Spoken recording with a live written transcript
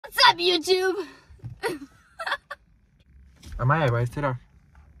What's up, YouTube? Are my eyebrows too dark?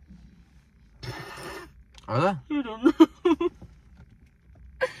 Are they? I don't know.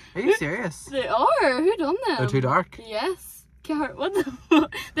 Are you serious? They are. Who done them? They're too dark. Yes. What the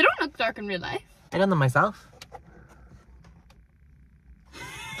fuck? They don't look dark in real life. I done them myself.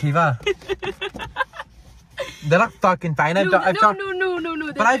 Kiva. They look fucking fine. No.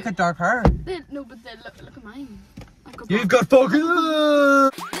 But I've got dark hair. But they look at mine. You've got fucking.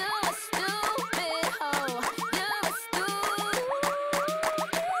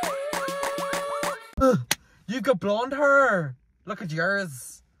 You've got blonde hair. Look at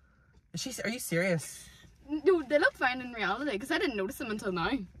yours. Are you serious? No, they look fine in reality because I didn't notice them until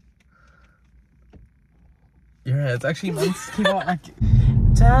now. Your head's actually nice. Keep on, like,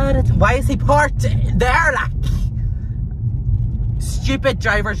 why is he parked there, like? Stupid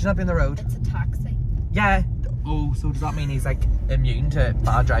driver should not be on the road. It's a taxi. Yeah. Oh, so does that mean he's like immune to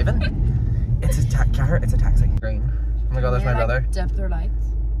bad driving? It's a car. It's a taxi. Green. Oh my god, that's my brother. Dip their lights.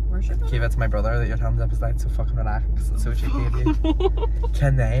 Where's your brother? Kiva, it's my brother that you're telling to dip his lights, so fucking relax. That's so cheeky of you.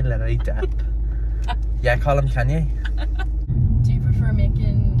 Can they literally dip? Yeah, call him, can you? Do you prefer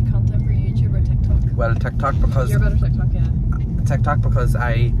making content for YouTube or TikTok? Well, TikTok because... You're better TikTok, yeah. TikTok because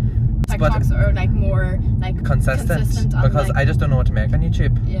I... TikToks are like more like consistent because like, I just don't know what to make on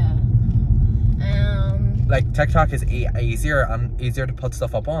YouTube. Yeah. Like TikTok is easier and easier to put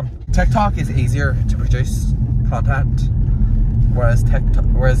stuff up on. TikTok is easier to produce content, whereas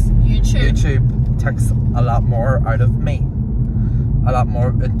YouTube takes a lot more out of me. A lot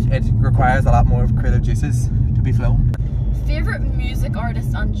more. It requires a lot more of creative juices to be flown. Favorite music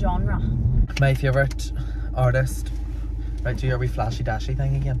artist and genre? My favorite artist. Right, do your wee flashy dashy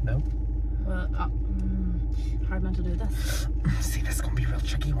thing again? No. Well, hard meant to do this. See, this is gonna be a real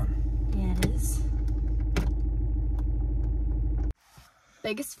tricky one. Yeah, it is.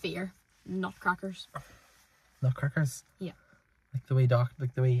 Biggest fear? Nutcrackers. Nutcrackers? Yeah. Like the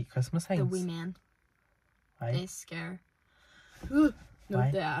wee Christmas things? The wee men. Why? They scare. No, Why?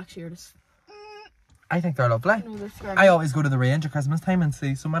 they actually are just... I think they're lovely. No, they're scary. I always go to the range at Christmas time and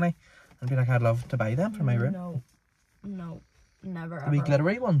see so many and be like, I'd love to buy them for my room. No, never ever. The wee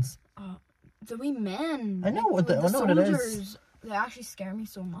glittery ones. The wee men. I know, like, I know what it is. soldiers, they actually scare me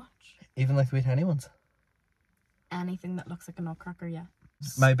so much. Even like the wee tiny ones. Anything that looks like a nutcracker, yeah.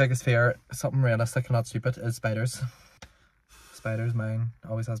 My biggest fear, something realistic and not stupid, is spiders. Spiders, mine,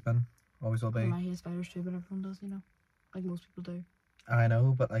 always has been, always will be. Well, I hate spiders too, but everyone does, you know. Like most people do. I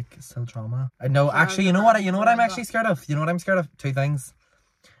know, but like still trauma. I know. Actually, you know what I'm actually scared of. You know what I'm scared of? Two things.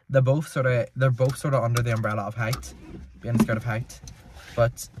 They're both sort of under the umbrella of height, being scared of height.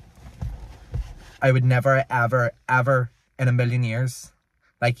 But I would never, ever, ever in a million years,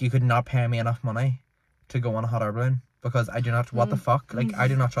 like you could not pay me enough money to go on a hot air balloon because I do not. What the fuck? Like I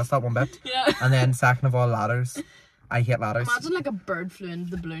do not trust that one bit. Yeah. And then second of all, ladders. I hate ladders. Imagine like a bird flew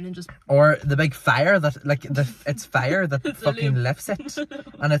into the balloon and just... Or the big fire that, like, it's fire that fucking lifts it.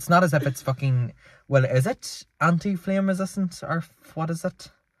 And it's not as if it's fucking... Well, is it anti-flame resistant? Or what is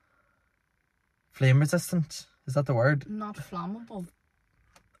it? Flame resistant? Is that the word? Not flammable.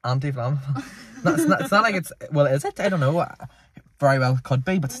 Anti-flammable. No, it's not like it's... Well, is it? I don't know. Very well could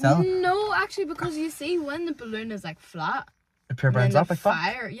be, but still. No, actually, because you see, when the balloon is like flat... It pure burns up like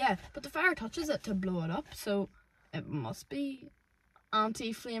fire, yeah. But the fire touches it to blow it up, so... It must be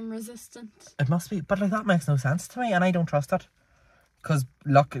anti-flame resistant. It must be, but like that makes no sense to me, and I don't trust it. Cause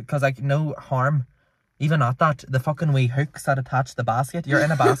like no harm, even at that, the fucking wee hooks that attach the basket. You're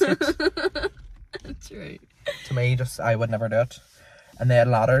in a basket. That's right. To me, I would never do it. And then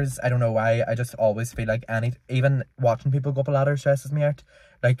ladders, I don't know why. I just always feel like even watching people go up a ladder stresses me out.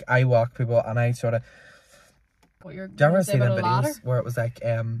 Like I walk people, and I sort of. What you're? Do you ever see them videos ladder? where it was like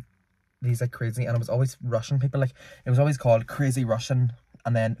these like crazy, and it was always Russian people, like it was always called Crazy Russian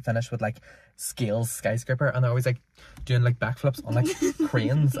and then finished with like Scales Skyscraper, and they're always like doing like backflips on like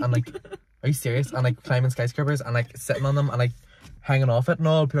cranes and like, are you serious? And like climbing skyscrapers and like sitting on them and like hanging off it and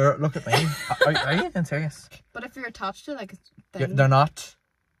all pure, look at me. Are you even serious? But if you're attached to like a thing... They're not.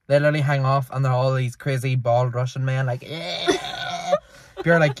 They literally hang off and they're all these crazy bald Russian men like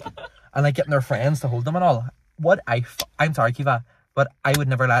pure like, and like getting their friends to hold them and all. I'm sorry Kiva, but I would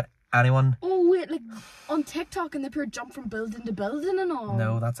never let anyone... Oh wait, like on TikTok and they pure jump from building to building and all.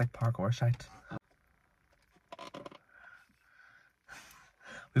 No, that's like parkour shite.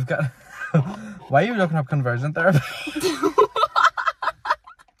 We've got... Why are you looking up conversion therapy?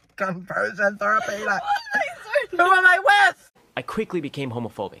 Conversion therapy, like... Who am I with? I quickly became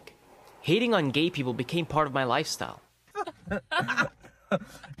homophobic. Hating on gay people became part of my lifestyle.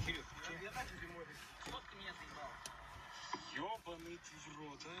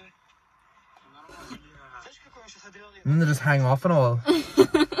 And they just hang off and all.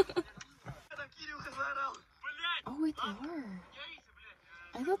 Oh wait, they are.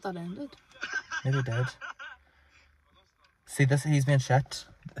 I thought that ended. Maybe it did. See this? He's being shit.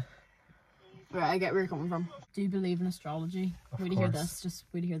 Right, I get where you're coming from. Do you believe in astrology? Wait to hear this. Just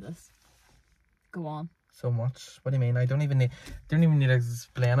wait to hear this. Go on. So much. What do you mean? I don't even need to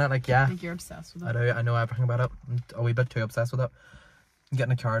explain it. Like, yeah. I think you're obsessed with it. I know everything about it. I'm a wee bit too obsessed with it. I'm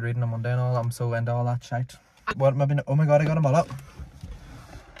getting a card reading on Monday and all. I'm so into all that shit. What? Maybe? Oh my god! I got a mullet.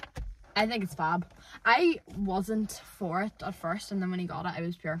 I think it's fab. I wasn't for it at first, and then when he got it, I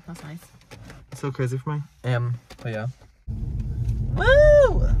was pure. That's nice. It's so crazy for me. But yeah. Woo!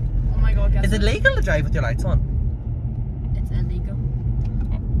 Oh my god! Is it legal to drive with your lights on? It's illegal.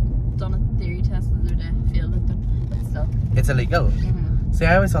 Done a theory test the other day. Failed it, but still. It's illegal. See,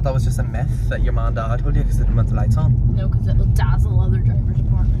 I always thought that was just a myth that your mom and dad told you because they didn't want the lights on. No, because it'll dazzle other drivers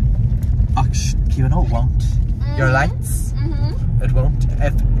apart. You know it won't. Your lights. It won't.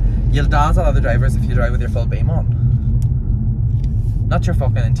 If you'll dazzle other drivers if you drive with your full beam on. Not your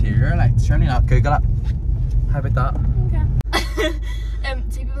fucking interior lights. Surely not. Google it. How about that? Okay.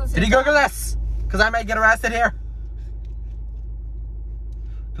 See, people say did he Google this? Because I might get arrested here.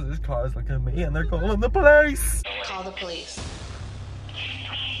 Because this car is looking at me and they're calling the police. Call the police.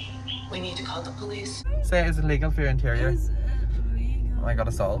 We need to call the police. Say it's illegal for your interior. Is it illegal? Oh, I got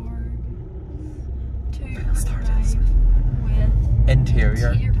a solve. Start with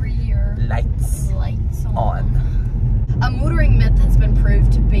interior lights on. A motoring myth has been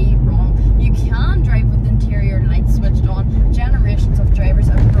proved to be wrong. You can drive with interior lights switched on. Generations of drivers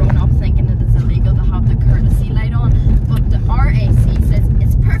have grown up thinking it is illegal to have the courtesy light on, but the RAC says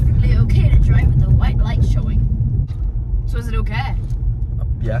it's perfectly okay to drive with the white light showing. So is it okay?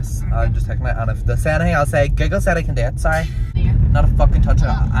 Yes, okay. I'm just taking it. And if they say anything, I'll say Google said I can do it. Sorry, yeah. Not a fucking touch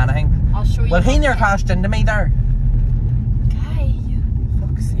of anything. I'll show you. Well, he near crashed into me there. Guy.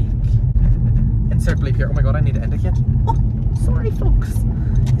 Fuck's sake. Insert bleep here. Oh my god, I need to indicate. Oh, sorry, folks.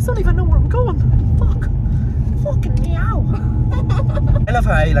 You don't even know where I'm going. Fuck. Fucking meow. I love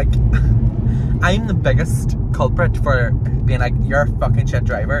how I'm the biggest culprit for being like, you're a fucking shit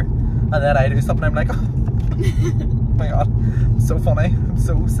driver. And then I do something, I'm like, oh my god. It's so funny. I'm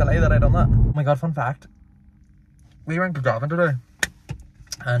so silly that I done that. Oh my god, fun fact. We were in Gavin today.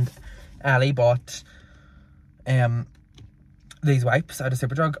 And Ellie bought these wipes out of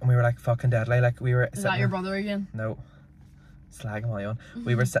Superdrug, and we were like fucking deadly. Like we were. Is that your brother again? No, slag my own.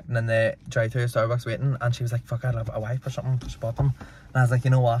 We were sitting in the drive-thru Starbucks waiting, and she was like, "Fuck, I'd love a wipe or something." She bought them, and I was like, "You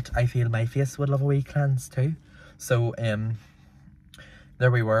know what? I feel my face would love a wee cleanse too." So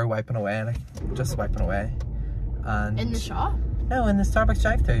there we were wiping away, like just wiping away, and in the shop. No, in the Starbucks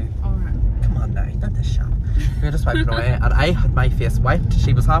drive-thru. Oh right. Come on now, not this shop. We were just wiping away, and I had my face wiped.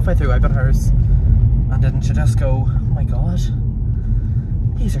 She was halfway through wiping hers, and didn't she just go, "Oh my god,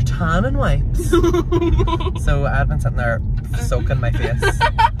 these are tanning wipes." So I had been sitting there soaking my face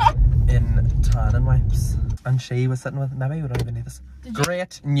in tanning wipes, and she was sitting with, maybe we don't even need this.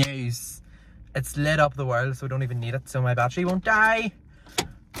 Great news. It's lit up the world, so we don't even need it, so my battery won't die.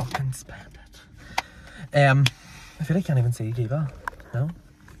 Fucking splendid. I feel like I can't even see Kiva. No?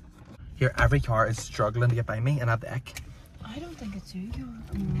 Here, every car is struggling to get by me, and I have the ick. I don't think it's you.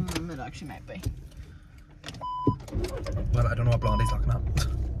 It actually might be. Well, I don't know what Blondie's looking at.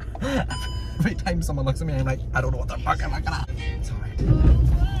 Every time someone looks at me, I'm like, I don't know what they're fucking looking at. It's alright.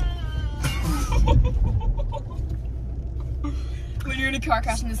 When you're in a car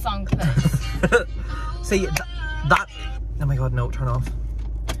crash and this song plays. See, that... Oh my god, no, turn off.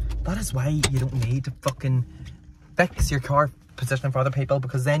 That is why you don't need to fucking fix your car positioning for other people,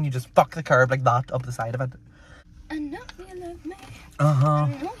 because then you just fuck the curb like that up the side of it. I know you love me. Uh-huh. I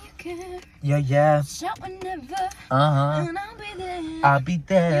know you care. Yeah, yeah. Shout whenever. Uh-huh. And I'll be there. I'll be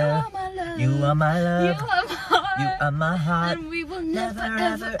there. You are my love. You are my love. You are my heart. You are my heart. And we will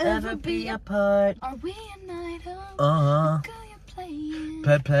never, ever be apart. Are we a night of? Uh-huh. Girl, you're playing.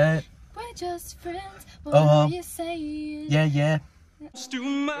 Play. We're just friends. What Uh-huh. are you saying? Yeah, yeah.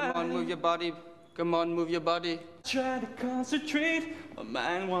 Come on, move your body. Come on, move your body. Try to concentrate. My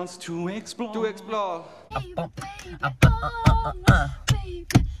mind wants to explore. To explore.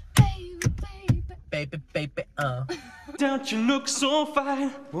 Baby. Don't you look so fine?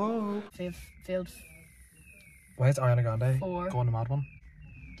 Whoa. Failed. Why is Ariana Grande 4. going to mad one?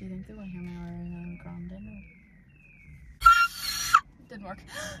 Do you think they want to hear my Ariana Grande? No. Didn't work.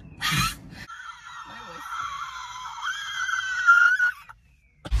 My voice.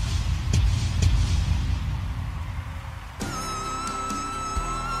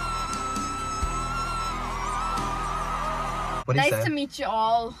 What do you Nice say? to meet you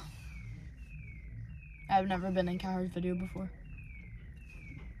all. I've never been in Cahir's video before.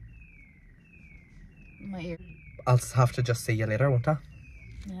 My ear. I'll have to just see you later, won't I?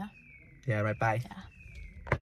 Yeah. Yeah, right, bye. Yeah.